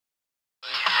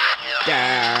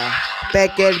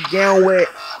back at it again with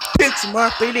PixelGun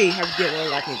 3D. Have to get one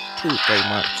like in 2-3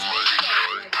 months.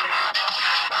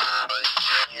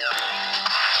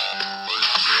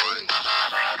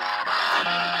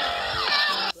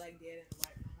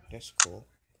 That's cool.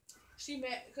 She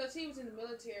met because he was in the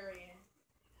military and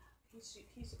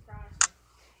he surprised her.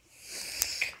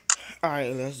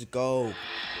 Alright, let's go.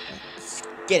 Let's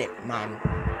get it, man.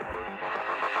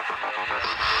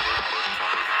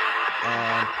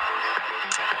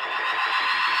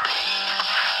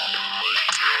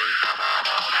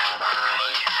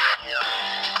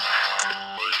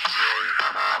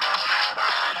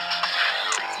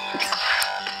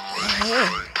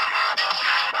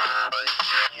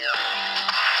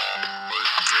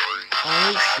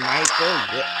 Only sniper.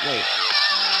 Wait.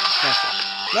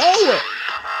 No!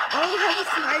 I don't have a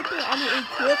sniper. I'm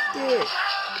equipped it.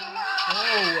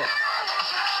 No.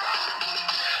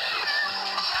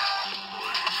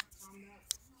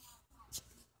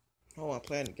 Oh, I'm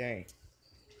playing the game.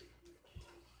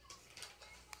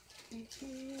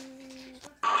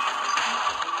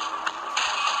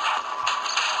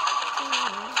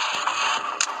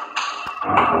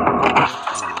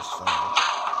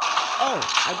 Oh,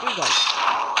 I do like.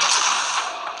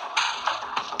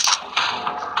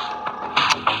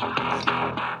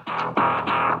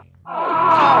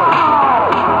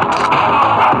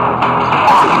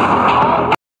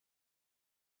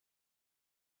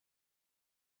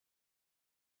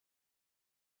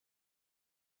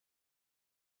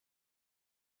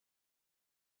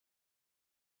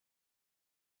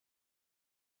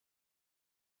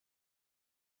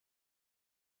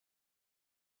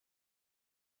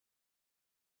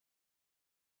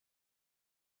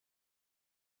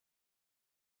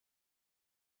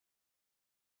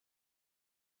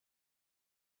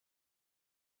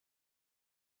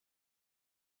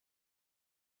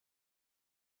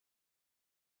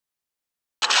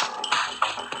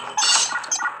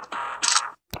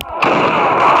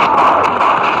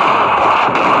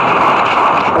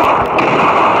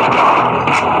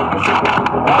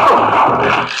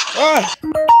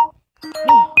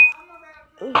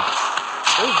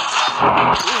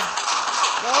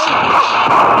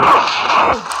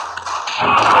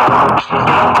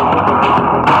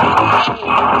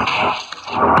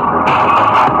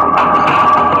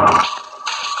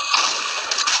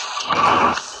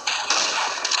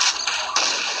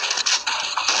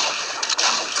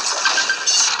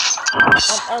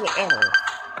 I'm out of ammo.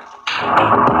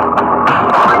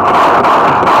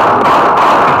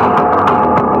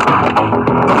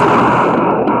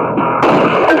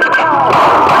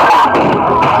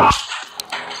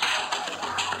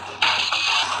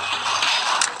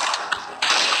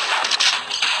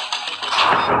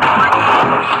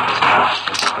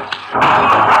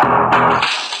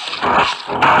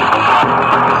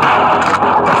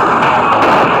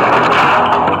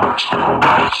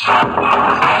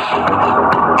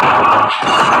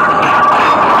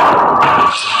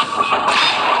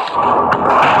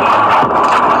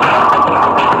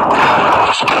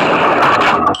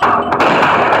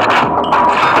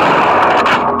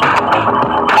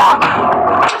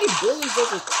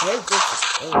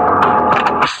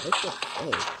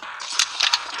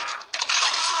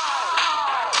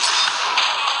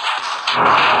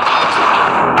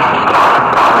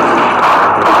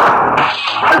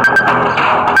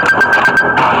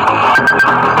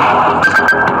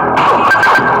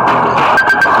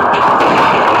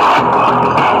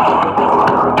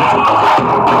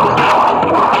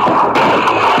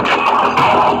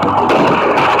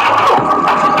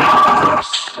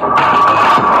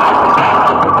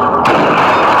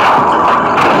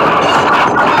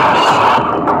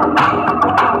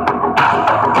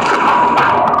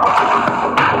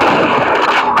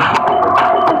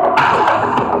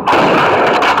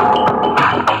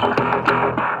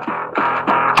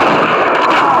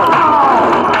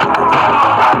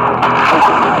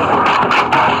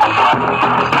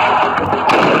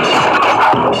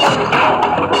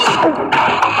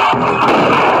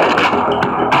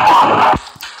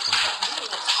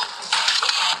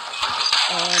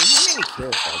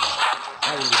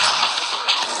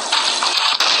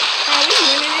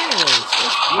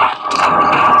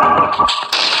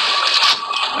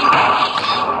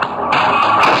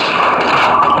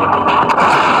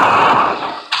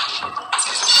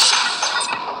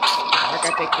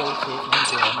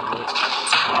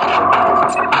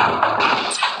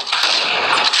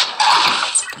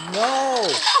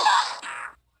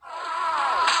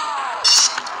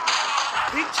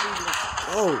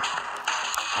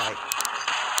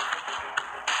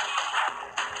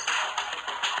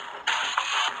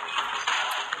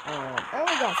 I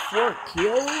only got 4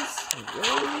 kills.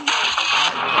 Really?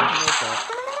 I'm taking it though.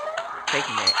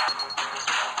 Taking it.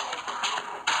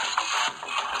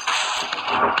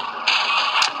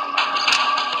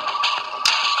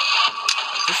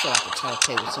 Just so I can try to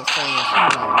play with some friends.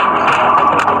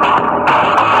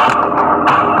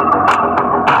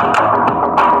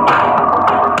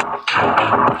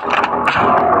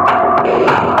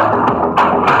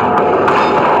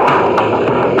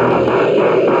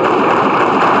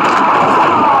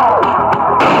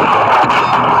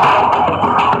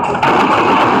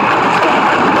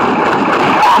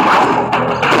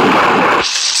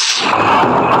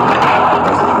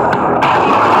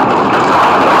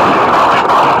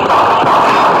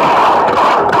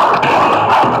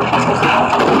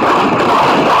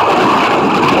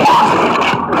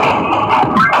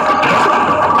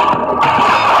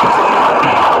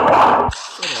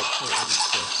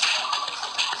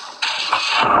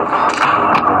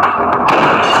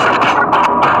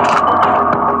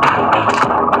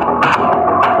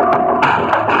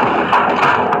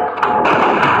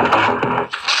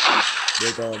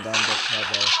 They're going down the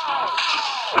cover.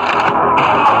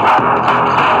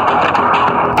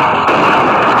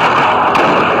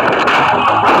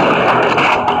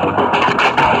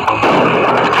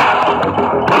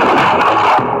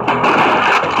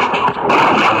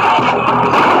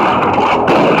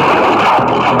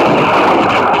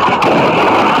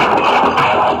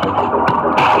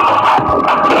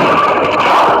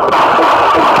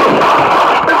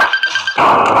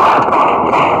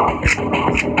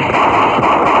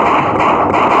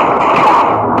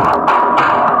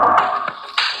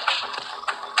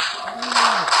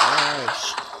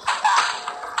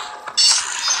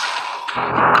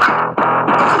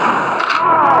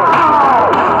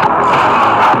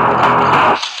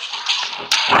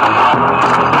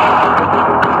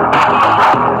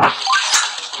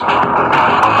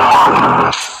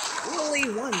 Really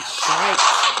one shot.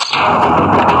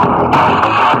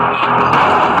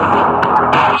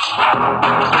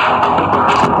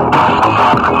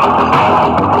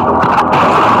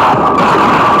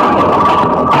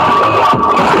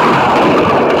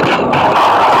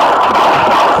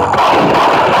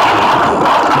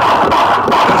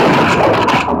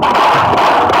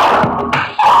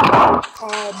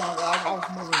 Oh my god, I was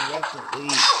moving rapidly.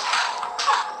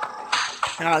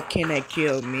 How can they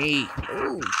kill me?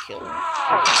 Ooh, kill him.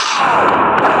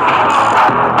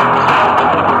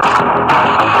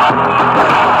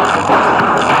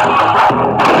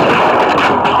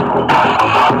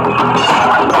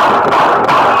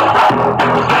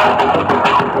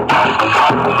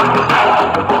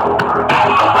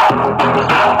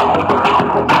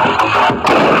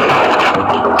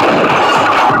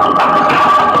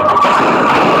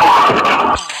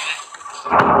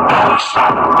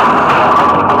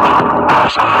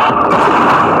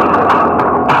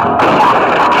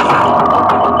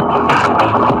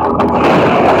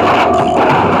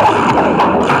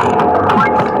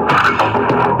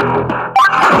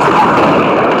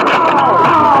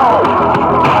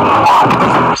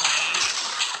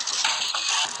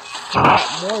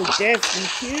 More deaths than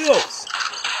kills.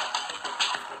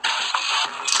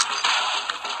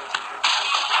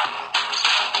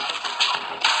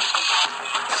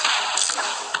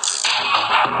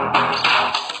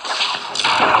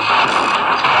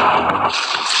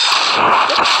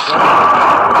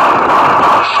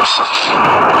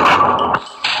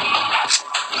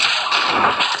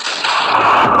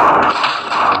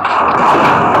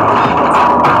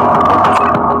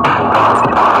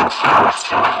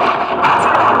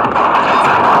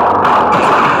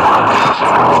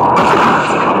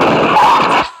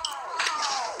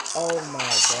 Oh my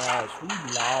gosh, we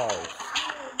lost.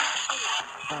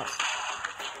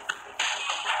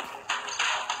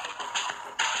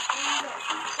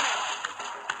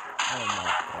 Oh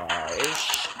my gosh.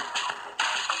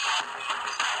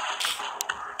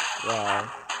 Wow.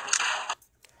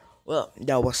 Well,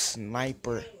 that was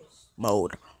sniper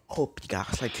mode. Hope you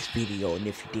guys like this video, and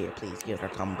if you did, please give it a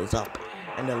thumbs up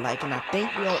and a like. And I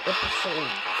think we're on episode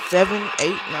 7, 8,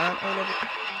 9, whatever.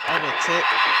 I will check.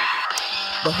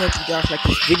 But hope you guys like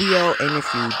this video, and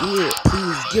if you did,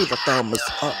 please give it a thumbs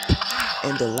up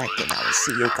and a like, and I will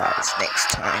see you guys next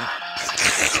time.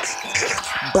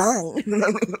 Bye.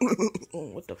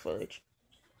 What the fudge?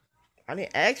 I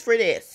didn't ask for this.